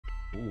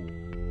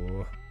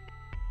Ooh.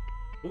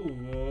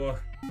 Ooh.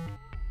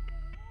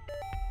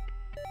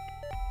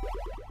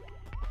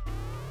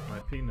 My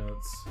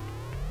peanuts.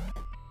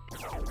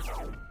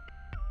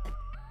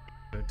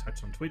 Don't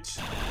touch on Twitch.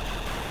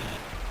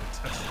 Don't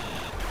touch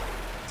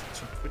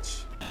on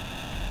Twitch.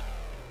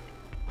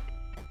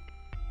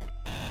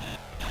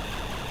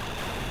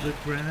 The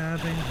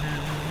grabbing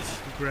hands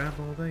grab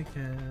all they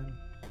can,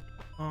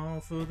 all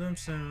for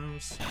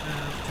themselves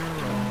after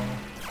all.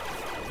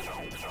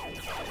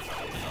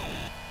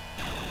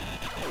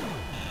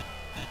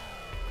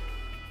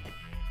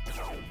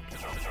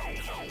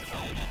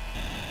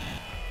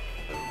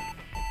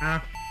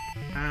 Ah,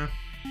 ah.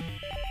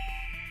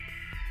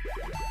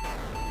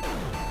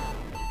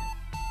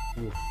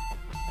 Oof.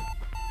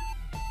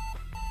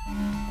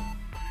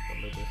 Got a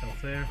little bit of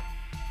health there.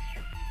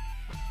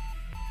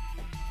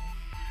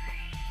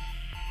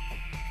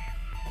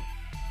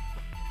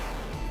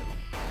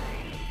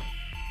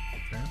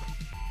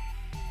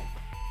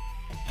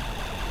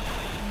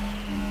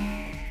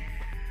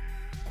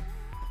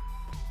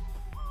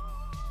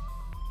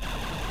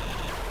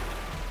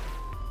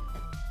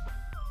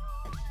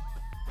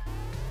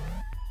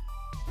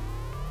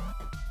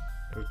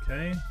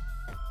 Okay,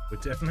 we're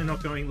definitely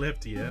not going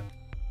left yet.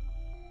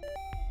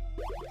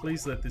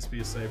 Please let this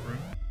be a safe room.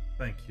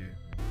 Thank you.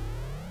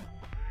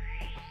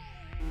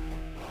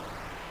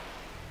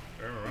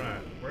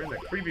 Alright, we're in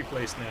that creepy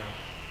place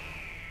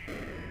now.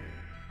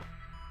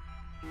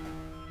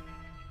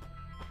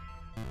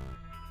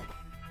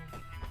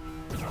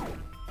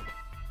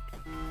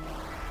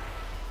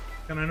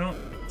 Can I not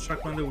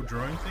chuck my little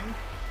drone thing?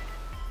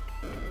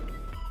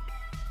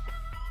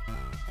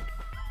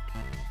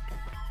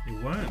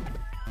 You won't.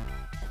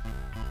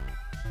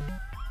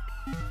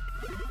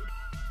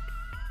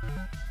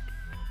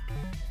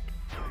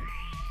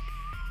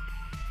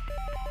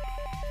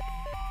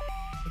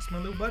 That's my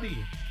little buddy.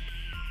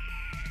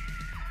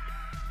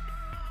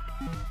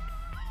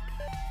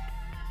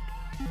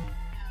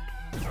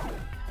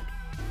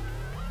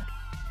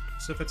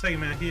 So if I take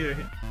him out here,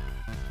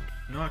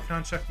 no, I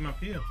can't chuck him up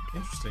here.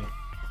 Interesting.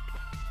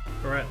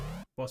 Alright,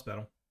 boss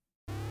battle.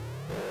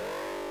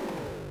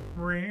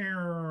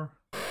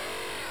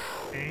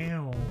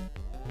 Ow.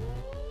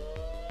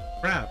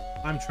 Crap,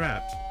 I'm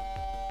trapped.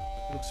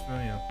 It looks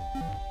familiar.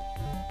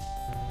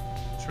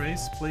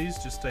 Trace, please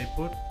just stay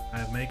put. I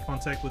have made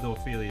contact with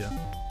Ophelia.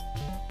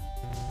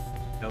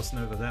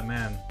 Elsenova, that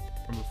man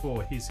from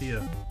before, he's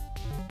here.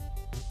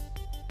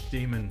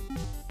 Demon.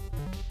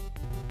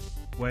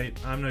 Wait,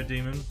 I'm no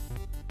demon.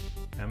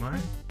 Am I?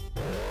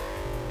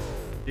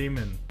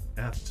 Demon.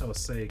 After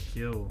say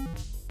kill.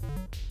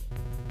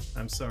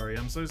 I'm sorry,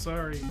 I'm so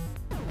sorry.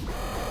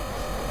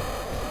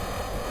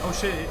 Oh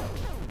shit.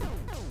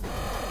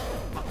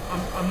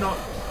 I'm not.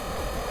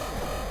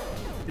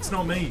 It's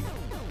not me.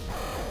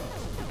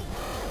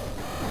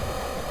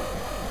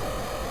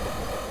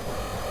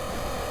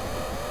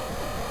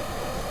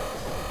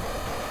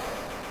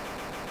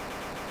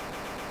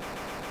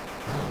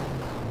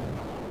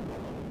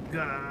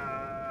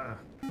 Gah.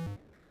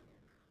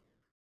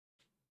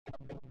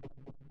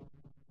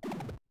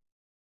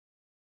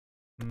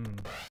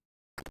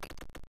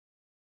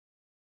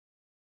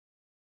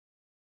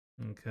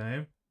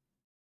 Okay.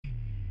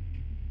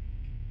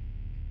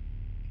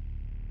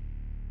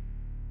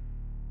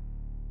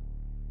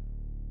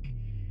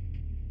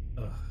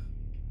 Ugh.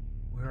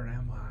 Where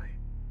am I?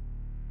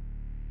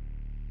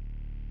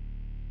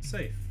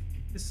 Safe.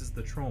 This is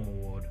the trauma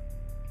ward.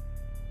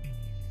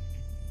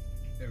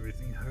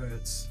 Everything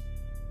hurts.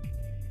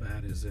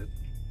 Bad is it?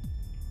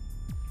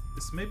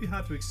 This may be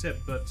hard to accept,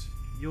 but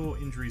your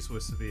injuries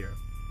were severe.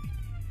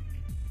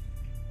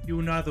 You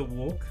will neither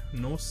walk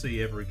nor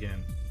see ever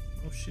again.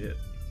 Oh shit.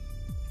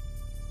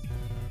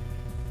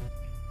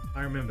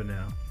 I remember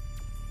now.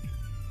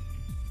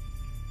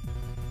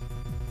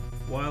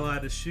 While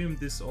I'd assumed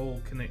this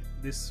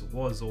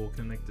was all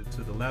connected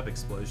to the lab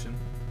explosion,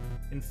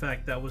 in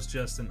fact that was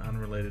just an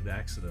unrelated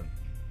accident.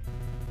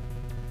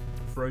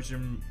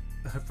 Frozen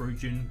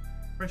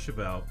pressure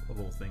valve of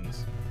all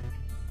things.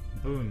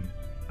 Boom.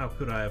 How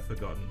could I have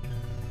forgotten?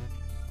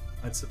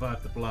 I'd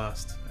survived the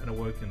blast and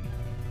awoken,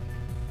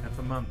 and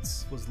for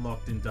months was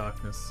locked in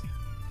darkness.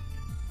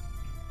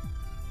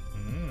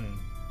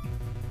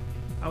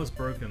 I was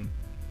broken.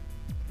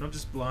 Not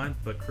just blind,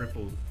 but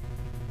crippled.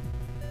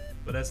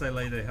 But as I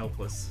lay there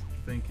helpless,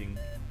 thinking,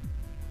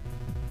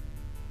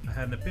 I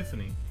had an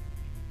epiphany.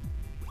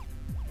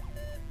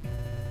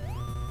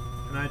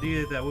 An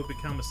idea that would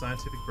become a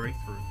scientific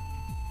breakthrough.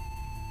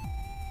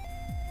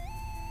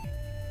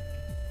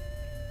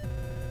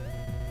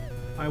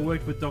 I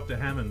worked with Dr.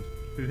 Hammond,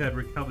 who had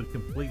recovered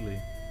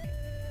completely.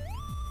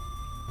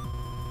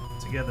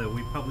 Together,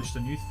 we published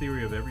a new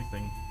theory of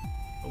everything.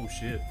 Oh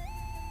shit.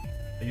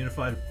 A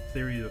unified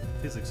theory of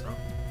physics, huh?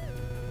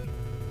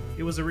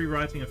 It was a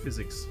rewriting of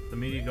physics. The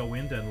media got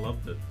wind and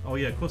loved it. Oh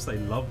yeah, of course they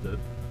loved it.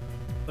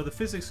 But the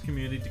physics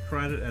community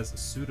decried it as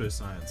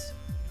pseudoscience.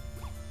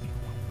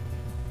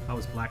 I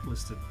was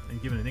blacklisted and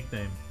given a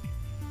nickname.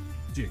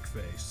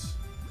 Dickface.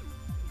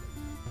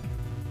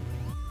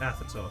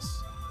 Athetos.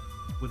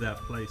 Without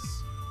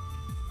place.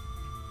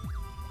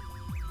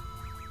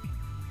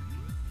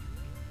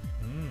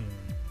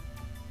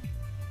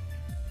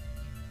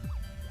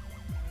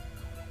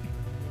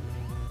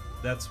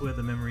 That's where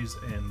the memories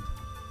end.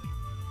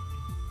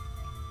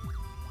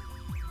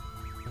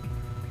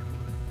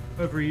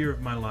 Over a year of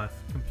my life,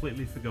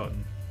 completely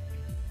forgotten.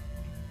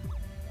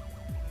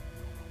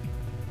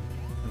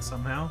 And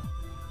somehow,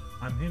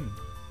 I'm him,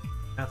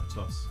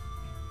 Athetos.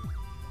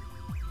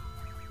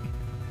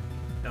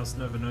 Else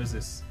Nova knows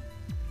this,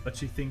 but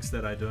she thinks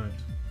that I don't.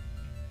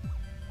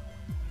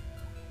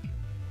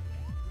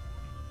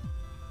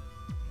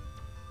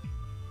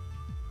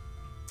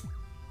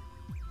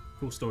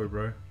 Cool story,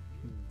 bro.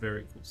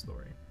 Very cool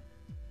story.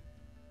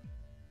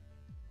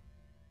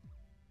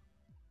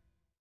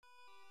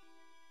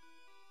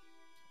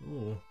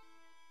 Ooh.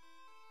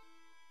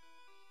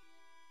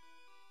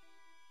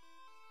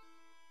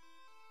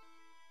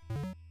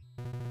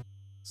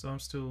 So I'm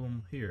still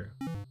here.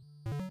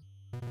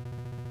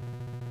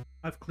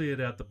 I've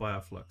cleared out the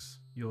bioflux.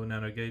 Your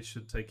nanogate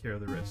should take care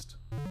of the rest.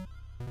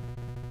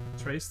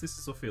 Trace, this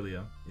is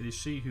Ophelia. It is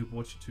she who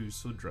brought you to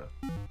Sudra.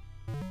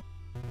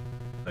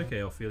 Okay,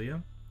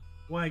 Ophelia.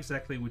 Why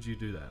exactly would you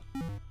do that?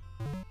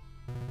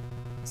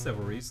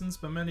 Several reasons,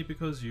 but mainly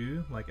because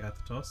you, like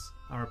Athetos,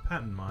 are a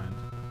pattern mind.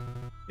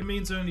 It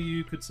means only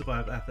you could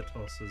survive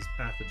Athetos'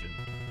 pathogen.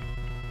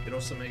 It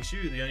also makes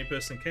you the only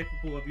person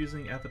capable of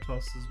using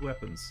Athetos'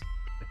 weapons,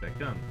 like that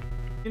gun.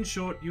 In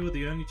short, you were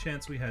the only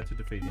chance we had to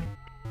defeat him.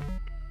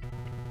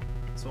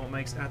 So what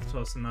makes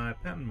Athetos and I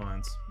pattern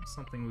minds?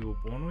 Something we were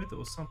born with,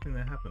 or something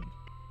that happened?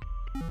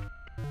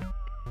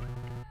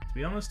 To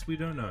be honest, we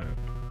don't know.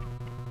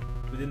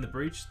 Within the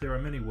breach, there are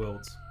many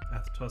worlds.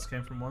 Athetos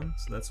came from one,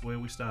 so that's where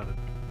we started.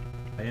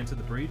 I entered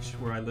the breach,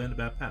 where I learned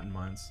about pattern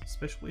minds,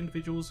 special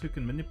individuals who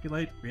can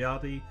manipulate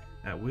reality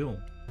at will.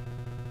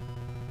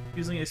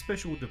 Using a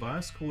special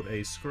device called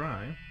a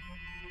scry,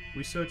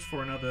 we searched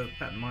for another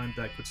pattern mind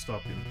that could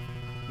stop him.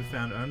 We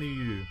found only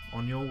you,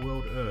 on your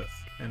world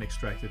Earth, and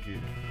extracted you.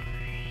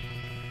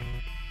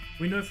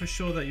 We know for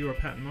sure that you're a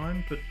pattern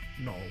mind, but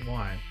not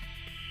why.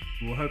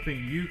 We were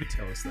hoping you could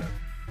tell us that.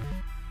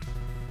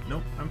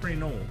 Nope, I'm pretty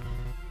normal.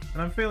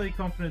 And I'm fairly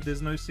confident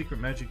there's no secret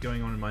magic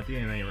going on in my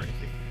DNA or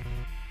anything.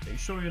 Are you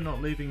sure you're not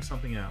leaving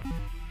something out?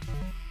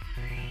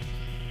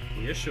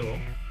 We are sure.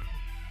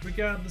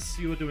 Regardless,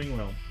 you are doing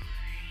well.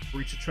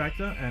 Breach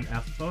Attractor and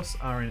Athetos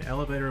are in an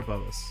elevator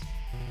above us.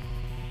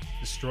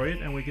 Destroy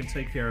it and we can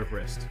take care of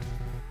rest.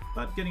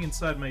 But getting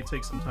inside may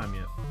take some time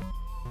yet.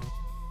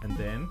 And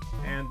then,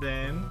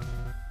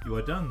 you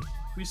are done.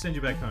 We send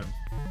you back home.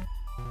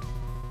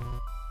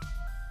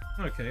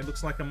 Okay,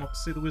 looks like I'm off to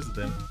see the wizard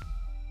then.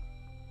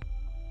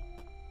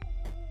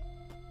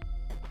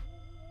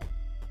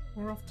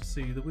 We're off to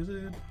see the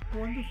wizard.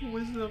 Wonderful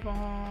Wizard of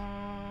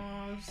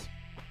Oz.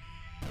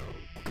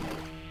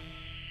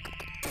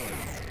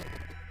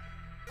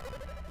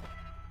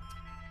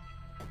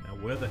 Now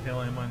where the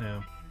hell am I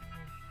now?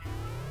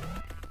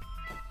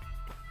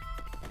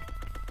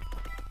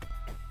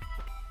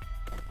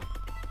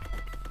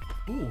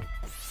 Ooh.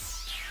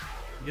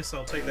 Yes,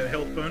 I'll take that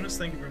health bonus,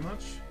 thank you very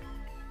much.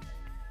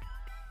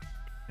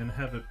 And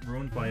have it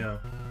ruined by a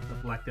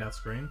blacked out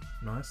screen.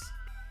 Nice.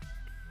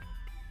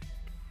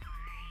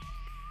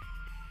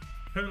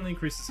 Permanently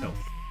increases health.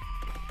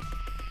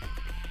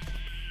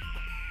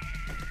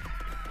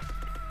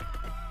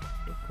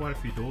 Got quite a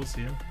few doors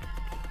here.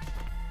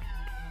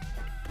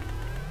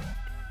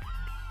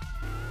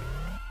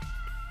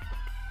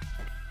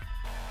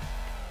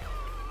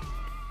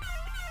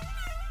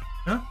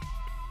 Huh?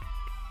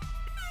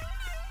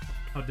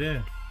 How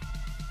dare?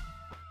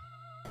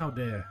 How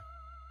dare?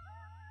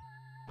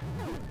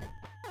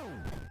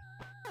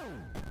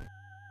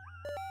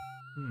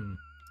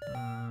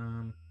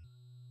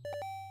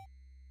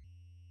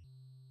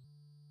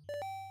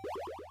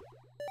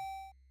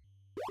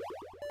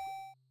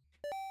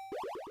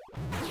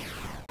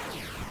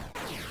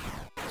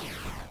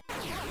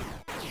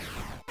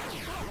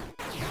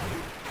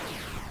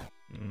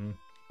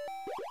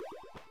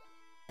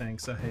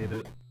 Thanks, I hate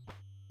it.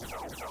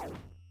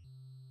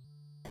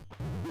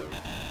 You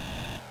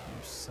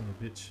son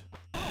of a bitch.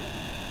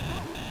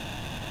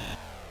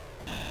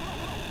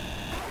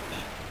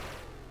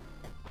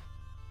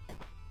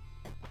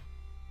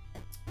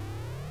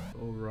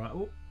 Alright.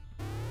 Oh.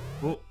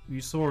 Oh,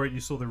 you saw it. You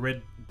saw the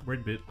red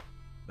bit.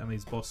 That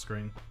means boss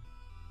screen.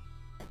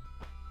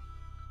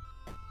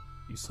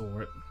 You saw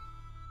it.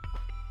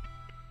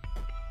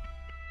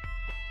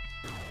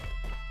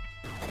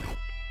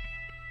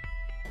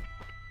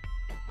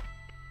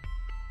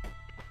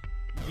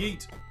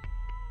 Yeet!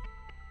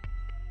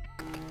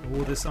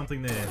 Oh, there's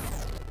something there.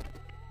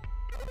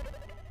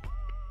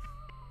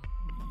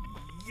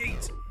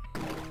 Yeet!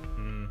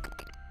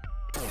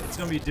 It's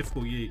gonna be a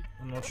difficult yeet.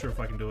 I'm not sure if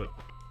I can do it.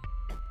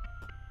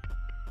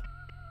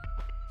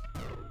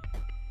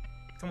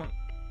 Come on.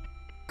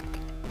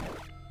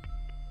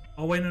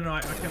 Oh wait, no,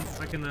 I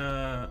can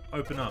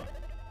open up.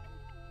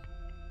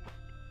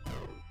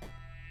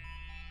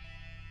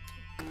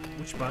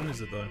 Which button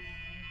is it though?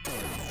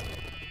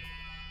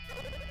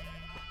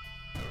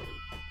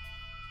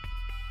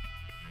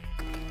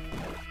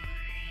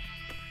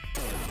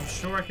 I'm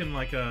sure I can,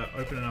 like,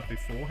 open it up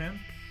beforehand.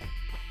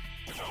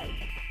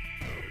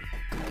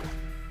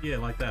 Yeah,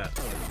 like that.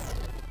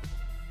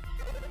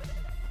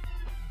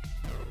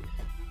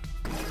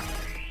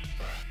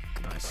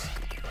 Nice.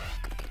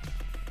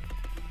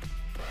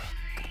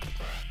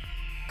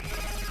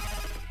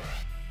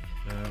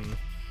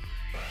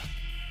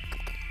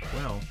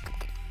 Well.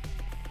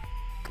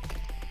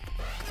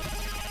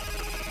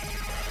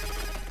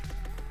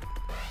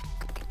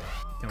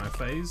 Can I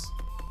phase?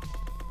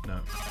 No.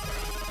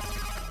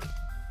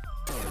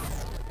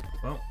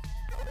 Well.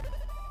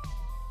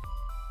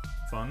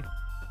 Fun.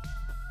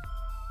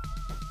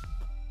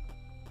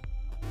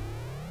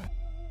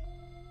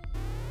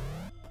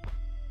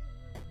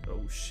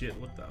 Oh shit,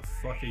 what the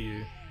fuck are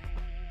you?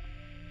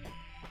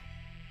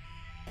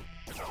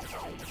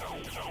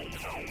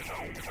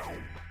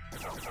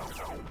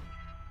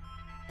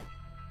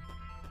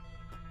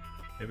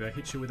 Maybe I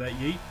hit you with that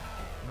yeet?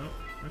 No,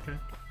 okay.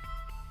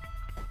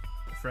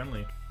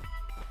 Friendly.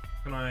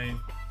 Can I...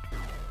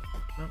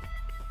 No.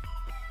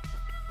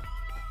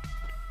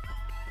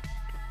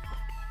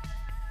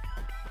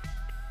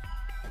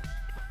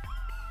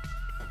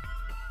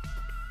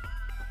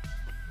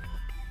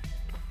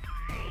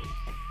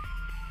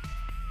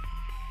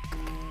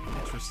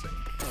 Interesting.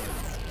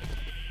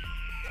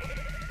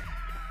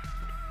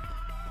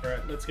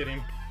 Alright, let's get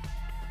him.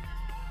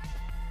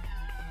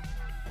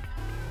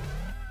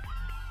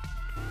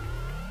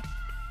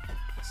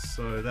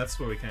 So that's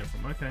where we came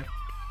from, okay.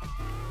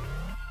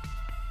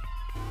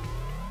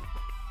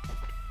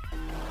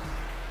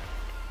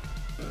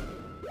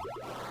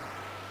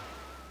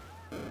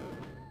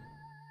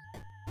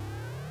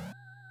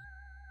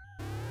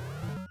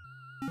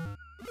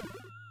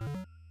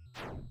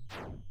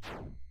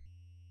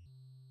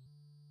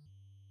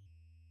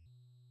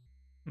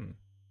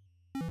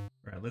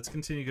 Right, let's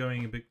continue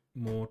going a bit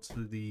more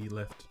to the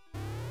left.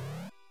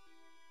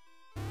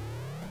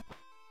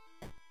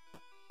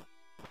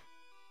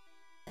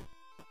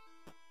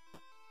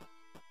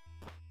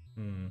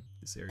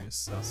 This area's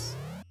sus.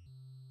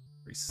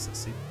 Very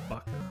sussy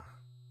bucker.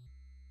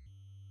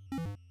 Yeah.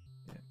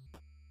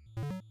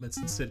 Let's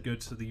instead go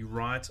to the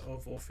right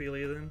of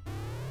Ophelia then.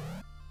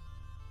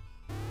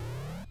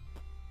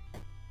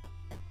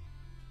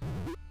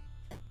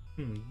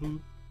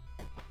 Boop.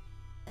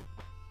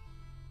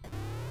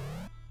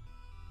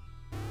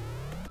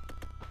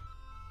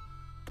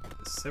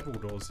 There's several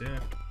doors, yeah.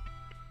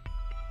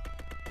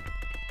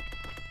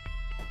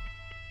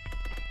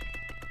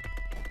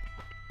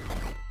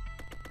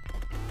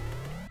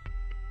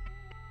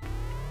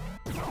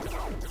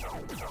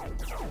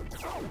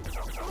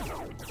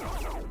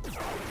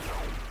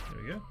 There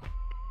we go.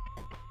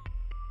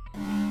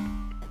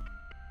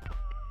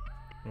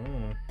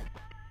 Oh.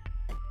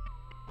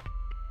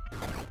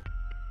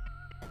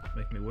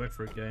 Make me work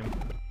for a game.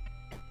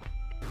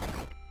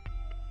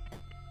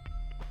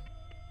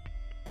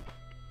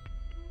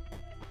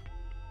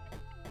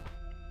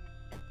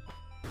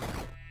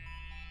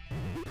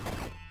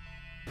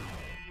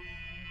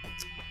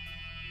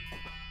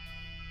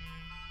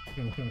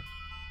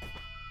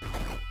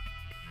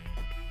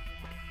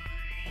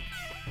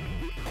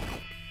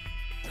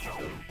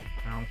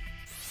 Ow.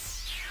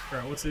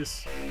 Alright, what's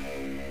this?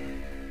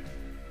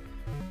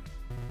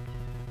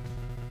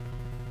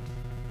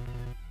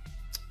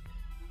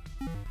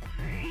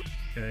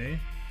 Okay.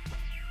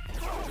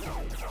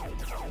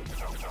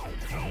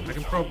 I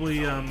can probably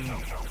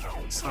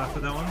cipher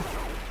that one.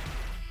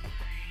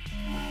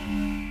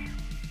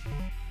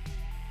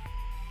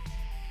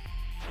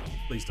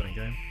 Please don't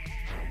game.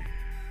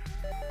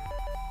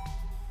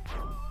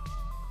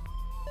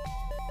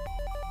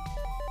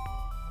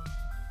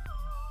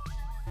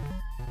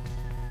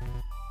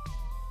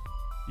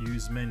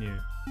 Use menu.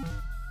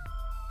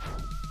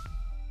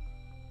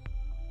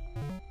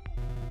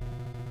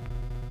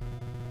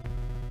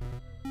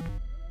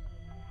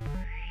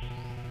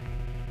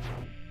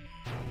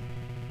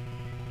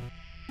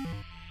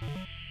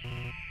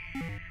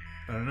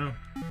 I don't know.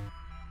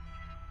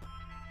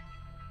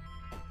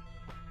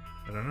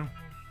 I don't know.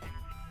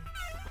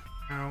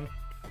 Ow.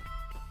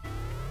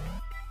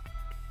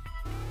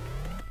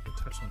 Good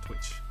touch on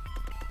Twitch.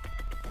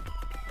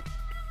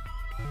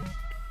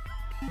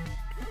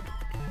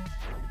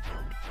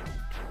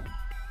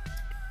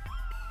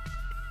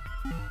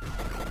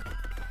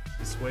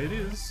 This way it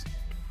is.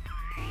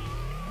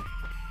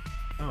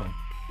 Oh.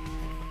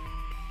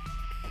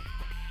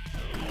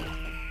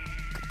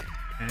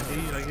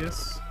 Handy, I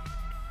guess.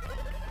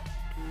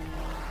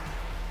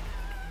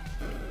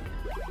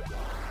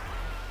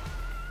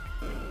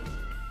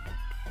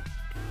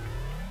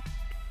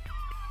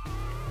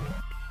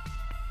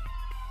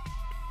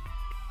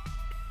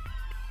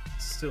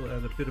 Still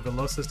at a bit of a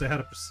loss as to how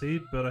to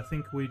proceed, but I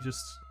think we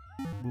just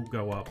will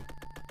go up.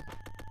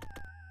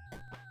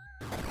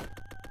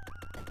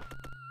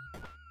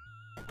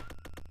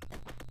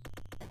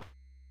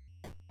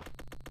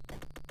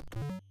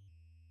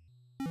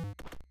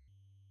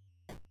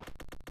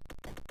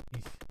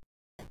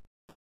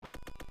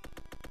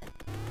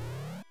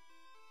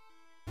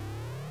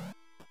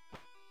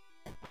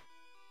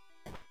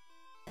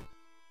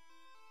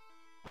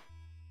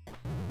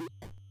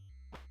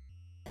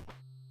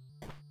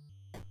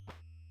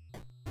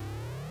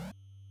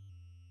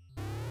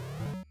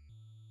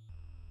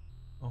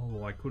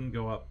 I couldn't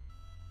go up.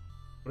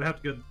 But I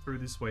have to go through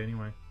this way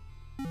anyway.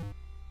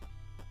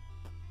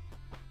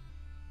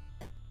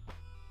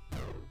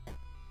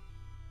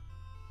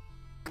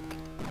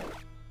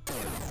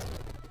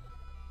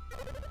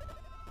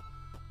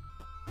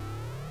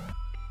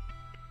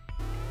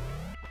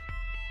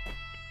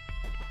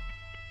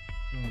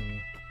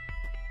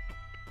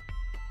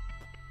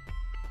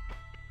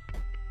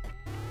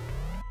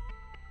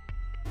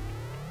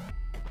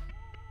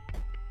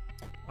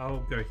 I'll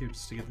go here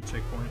just to get the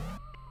checkpoint.